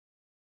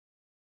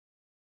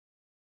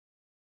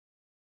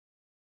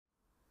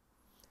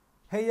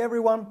Hey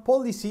everyone,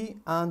 Policy,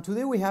 and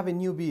today we have a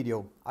new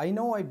video. I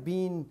know I've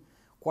been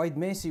quite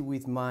messy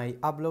with my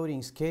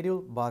uploading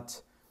schedule, but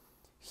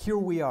here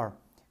we are.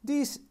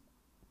 This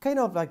kind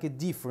of like a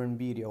different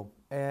video.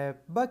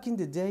 Back in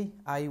the day,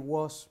 I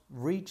was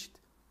reached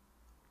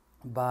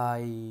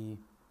by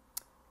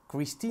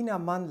Christina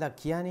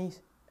Mandlakiani's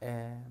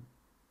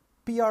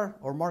PR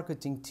or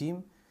marketing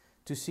team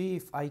to see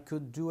if I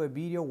could do a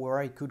video where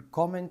I could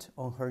comment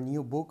on her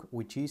new book,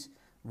 which is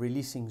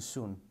releasing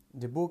soon.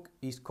 The book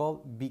is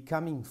called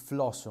Becoming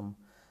Flawesome.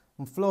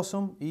 And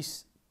Flawesome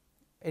is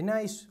a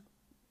nice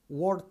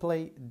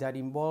wordplay that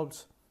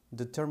involves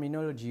the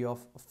terminology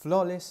of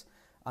flawless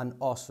and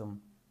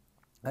awesome.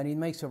 And it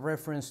makes a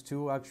reference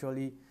to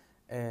actually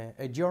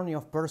a journey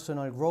of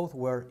personal growth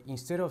where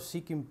instead of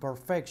seeking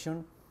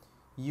perfection,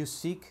 you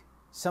seek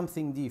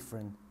something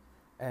different,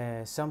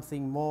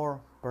 something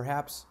more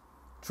perhaps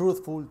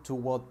truthful to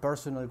what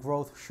personal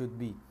growth should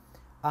be.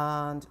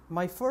 And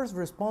my first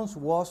response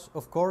was,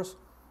 of course,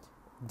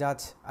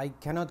 that I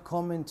cannot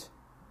comment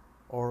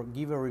or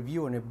give a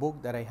review on a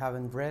book that I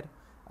haven't read.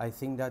 I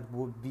think that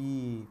would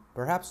be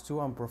perhaps too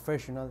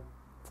unprofessional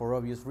for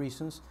obvious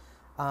reasons.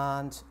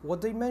 And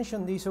what they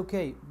mentioned is,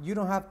 okay, you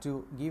don't have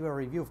to give a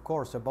review, of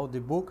course, about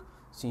the book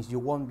since you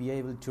won't be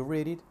able to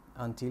read it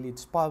until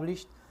it's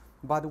published.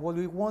 But what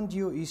we want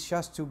you is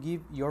just to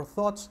give your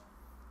thoughts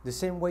the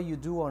same way you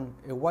do on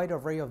a wide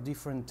array of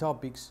different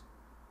topics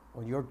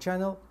on your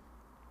channel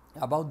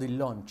about the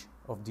launch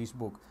of this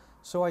book.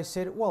 So I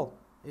said, well,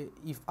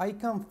 if I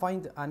can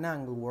find an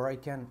angle where I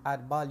can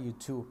add value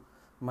to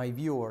my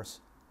viewers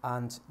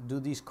and do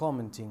this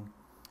commenting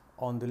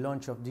on the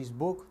launch of this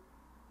book,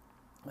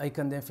 I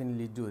can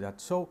definitely do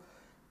that. So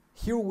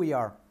here we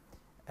are.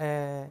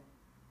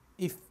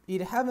 If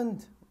it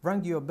haven't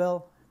rang you a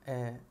bell,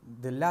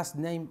 the last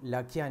name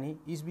Lakiani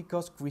is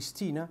because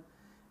Christina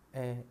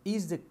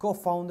is the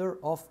co-founder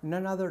of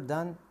none other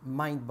than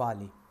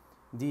Mindvalley,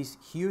 this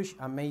huge,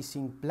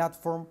 amazing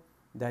platform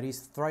that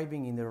is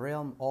thriving in the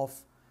realm of,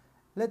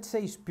 let's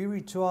say,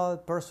 spiritual,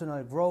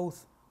 personal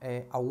growth,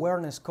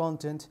 awareness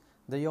content.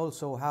 They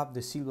also have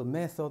the Silva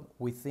method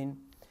within.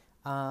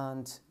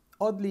 And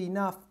oddly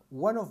enough,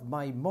 one of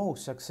my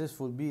most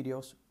successful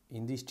videos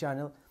in this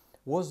channel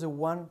was the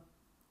one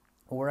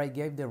where I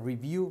gave the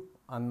review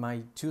and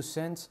my 2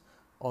 cents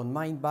on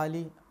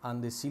Mindvalley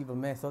and the Silva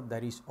method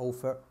that is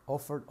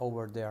offered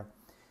over there.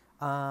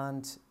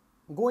 And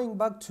going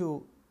back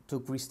to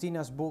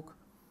Christina's book,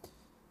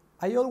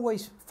 I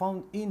always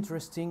found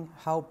interesting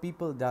how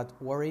people that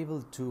were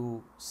able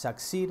to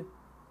succeed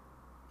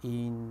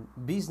in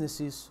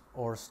businesses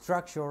or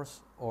structures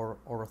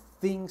or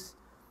things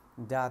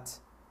that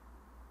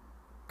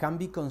can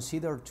be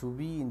considered to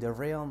be in the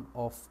realm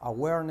of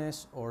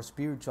awareness or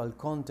spiritual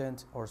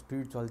content or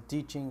spiritual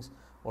teachings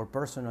or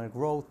personal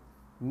growth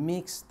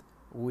mixed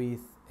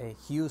with a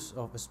hues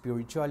of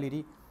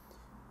spirituality.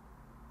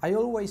 I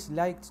always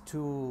liked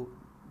to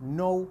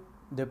know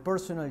the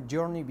personal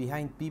journey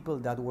behind people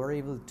that were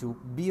able to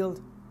build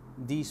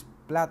these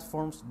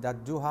platforms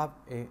that do have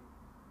a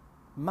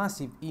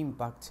massive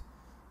impact,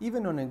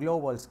 even on a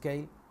global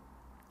scale,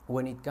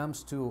 when it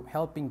comes to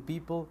helping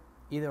people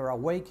either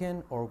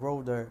awaken or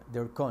grow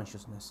their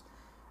consciousness.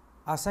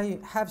 As I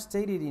have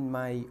stated in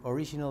my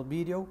original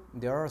video,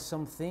 there are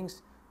some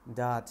things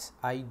that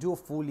I do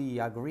fully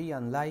agree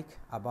and like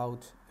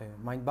about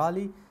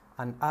Mindvalley,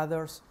 and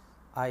others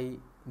I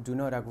do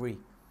not agree.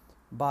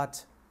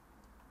 But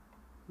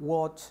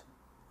what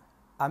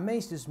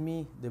amazes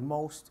me the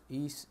most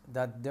is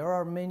that there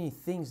are many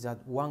things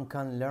that one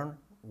can learn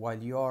while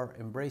you are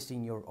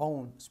embracing your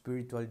own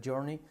spiritual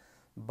journey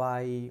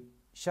by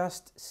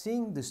just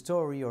seeing the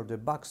story or the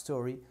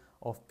backstory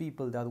of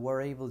people that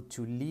were able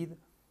to lead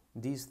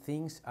these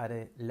things at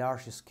a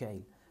large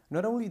scale.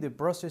 Not only the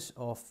process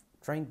of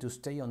trying to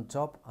stay on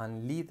top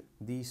and lead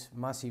these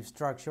massive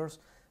structures,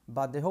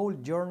 but the whole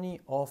journey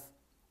of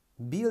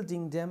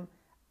building them,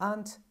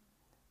 and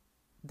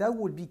that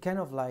would be kind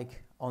of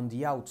like on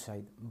the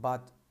outside.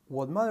 But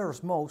what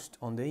matters most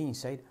on the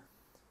inside,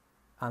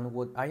 and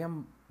what I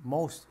am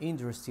most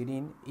interested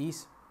in,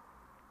 is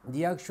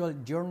the actual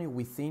journey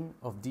within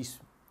of these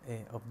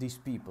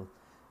people,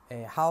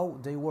 how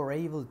they were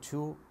able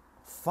to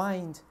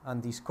find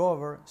and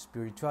discover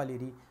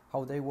spirituality,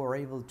 how they were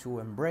able to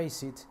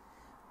embrace it,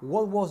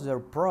 what was their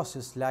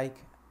process like,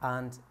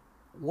 and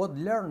what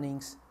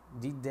learnings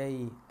did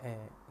they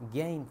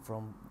gain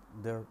from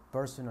their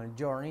personal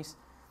journeys,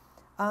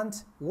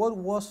 and what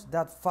was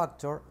that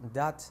factor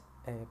that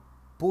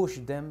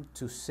pushed them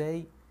to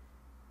say,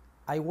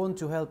 I want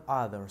to help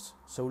others,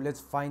 so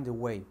let's find a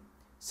way.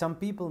 Some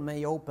people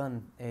may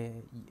open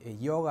a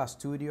yoga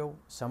studio,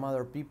 some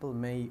other people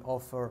may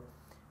offer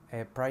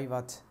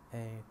private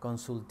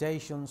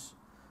consultations,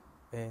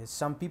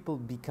 some people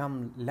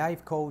become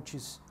life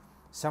coaches,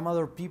 some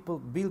other people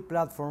build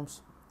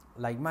platforms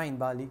like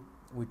Mindvalley,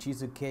 which is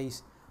the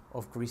case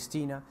of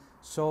Christina.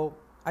 So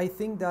I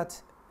think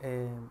that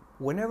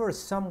whenever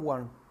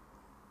someone,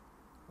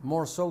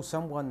 more so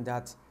someone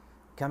that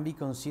can be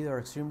considered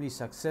extremely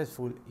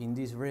successful in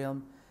this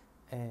realm,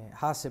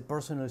 has a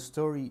personal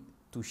story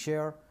to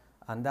share,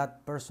 and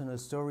that personal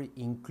story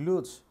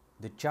includes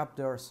the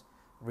chapters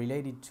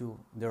related to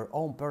their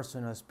own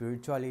personal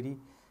spirituality.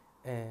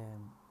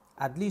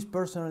 At least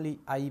personally,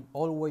 I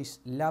always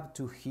love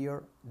to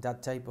hear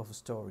that type of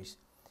stories.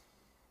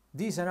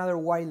 This is another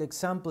wild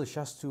example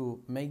just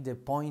to make the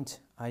point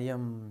I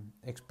am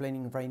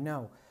explaining right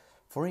now.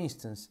 For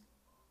instance,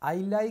 I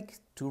like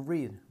to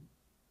read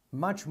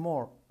much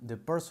more the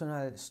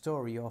personal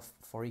story of,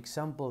 for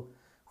example,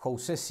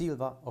 Jose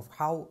Silva, of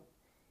how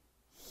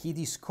he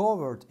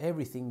discovered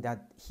everything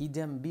that he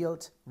then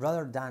built,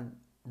 rather than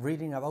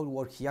reading about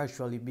what he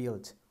actually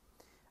built.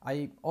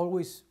 I've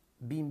always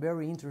been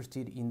very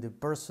interested in the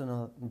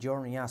personal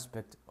journey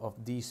aspect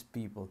of these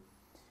people.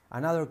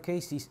 Another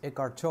case is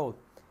Eckhart Tolle.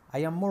 I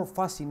am more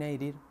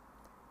fascinated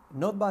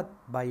not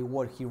by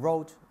what he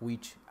wrote,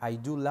 which I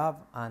do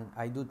love and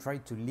I do try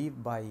to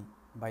live by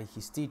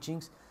his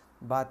teachings,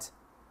 but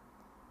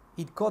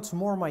it caught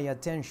more my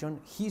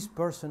attention his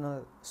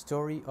personal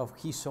story of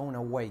his own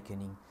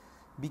awakening.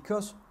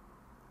 Because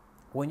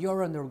when you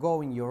are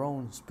undergoing your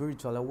own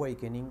spiritual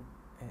awakening,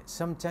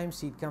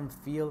 sometimes it can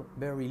feel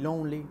very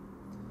lonely,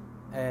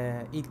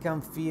 it can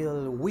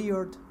feel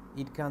weird,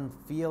 it can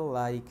feel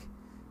like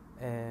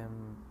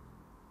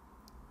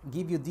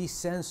give you this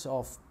sense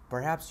of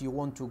perhaps you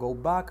want to go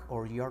back,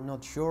 or you are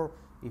not sure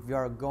if you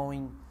are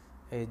going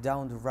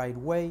down the right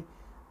way.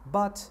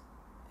 But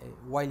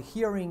while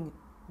hearing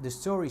the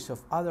stories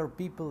of other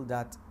people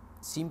that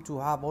seem to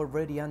have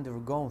already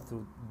undergone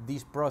through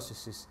these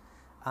processes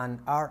and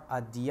are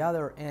at the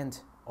other end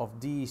of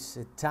this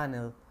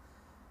tunnel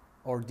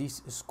or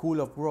this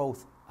school of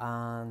growth,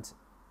 and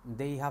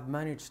they have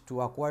managed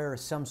to acquire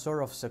some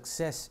sort of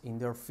success in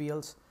their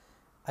fields,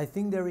 I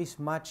think there is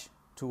much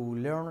to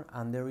learn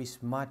and there is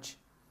much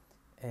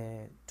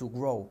to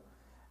grow.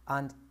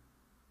 And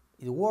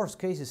in the worst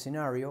case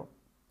scenario,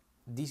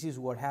 this is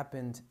what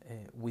happened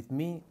with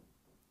me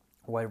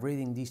while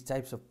reading these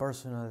types of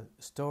personal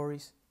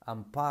stories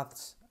and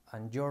paths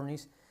and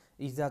journeys,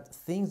 is that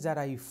things that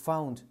I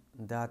found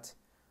that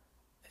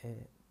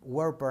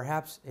were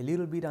perhaps a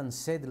little bit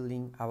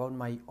unsettling about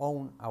my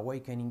own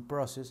awakening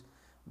process,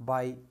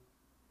 by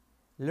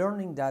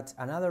learning that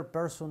another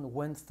person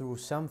went through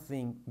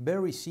something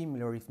very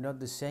similar, if not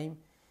the same,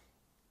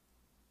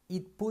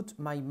 it put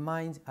my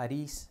mind at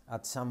ease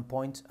at some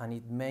point, and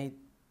it made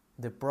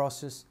the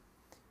process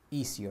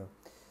easier.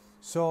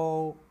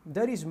 So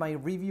that is my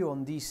review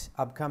on this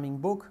upcoming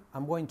book.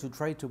 I'm going to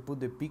try to put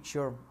the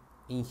picture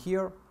in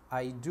here.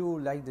 I do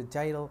like the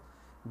title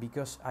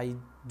because I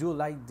do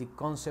like the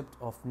concept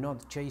of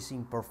not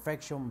chasing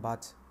perfection,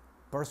 but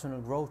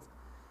personal growth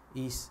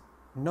is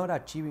not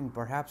achieving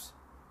perhaps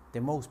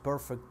the most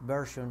perfect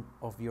version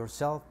of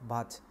yourself,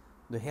 but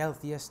the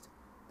healthiest,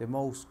 the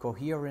most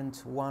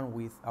coherent one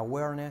with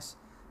awareness,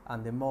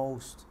 and the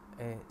most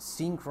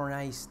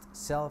synchronized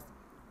self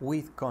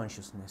with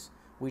consciousness,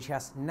 which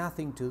has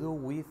nothing to do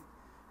with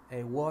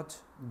what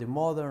the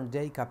modern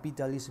day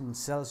capitalism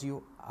sells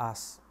you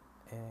as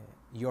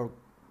your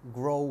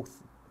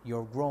growth,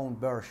 your grown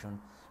version,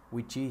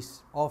 which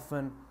is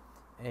often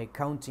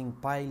counting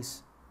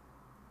piles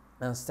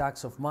and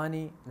stacks of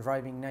money,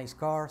 driving nice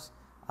cars,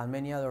 and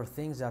many other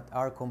things that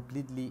are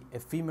completely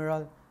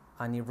ephemeral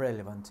and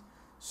irrelevant.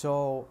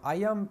 So I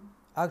am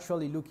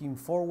actually looking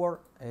forward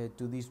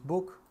to this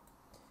book.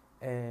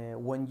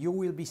 When you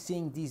will be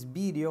seeing this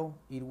video,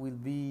 it will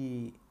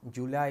be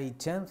July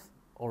 10th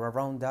or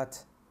around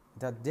that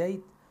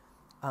date,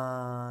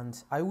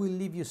 and I will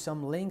leave you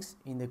some links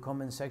in the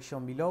comment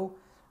section below.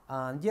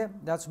 And yeah,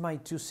 that's my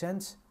 2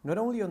 cents, not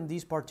only on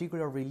this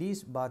particular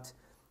release, but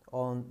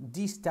on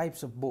these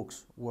types of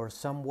books where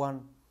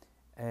someone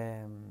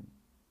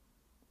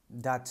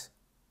that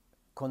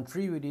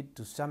contributed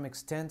to some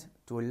extent,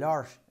 to a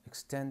large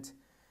extent,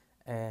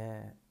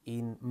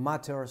 in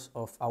matters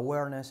of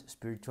awareness,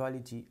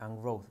 spirituality,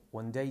 and growth.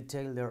 When they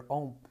tell their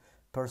own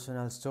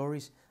personal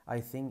stories,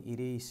 I think it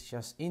is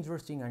just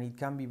interesting, and it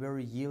can be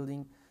very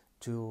yielding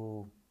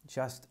to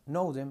just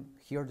know them,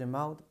 hear them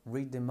out,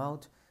 read them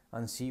out,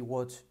 and see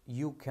what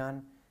you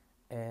can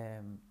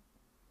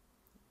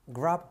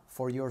grab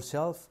for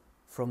yourself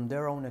from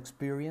their own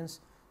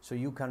experience, so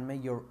you can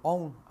make your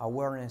own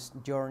awareness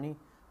journey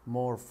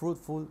more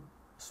fruitful,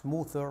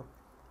 smoother,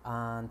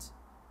 and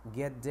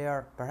get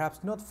there perhaps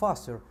not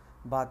faster,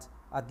 but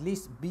at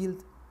least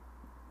build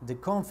the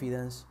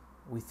confidence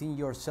within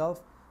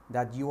yourself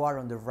that you are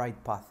on the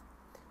right path.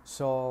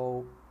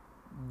 So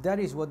that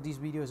is what this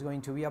video is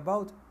going to be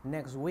about.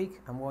 Next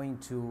week I'm going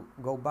to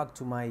go back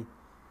to my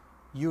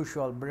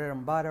usual bread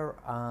and butter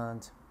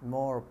and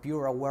more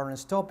pure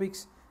awareness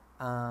topics,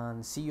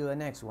 and see you the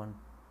next one.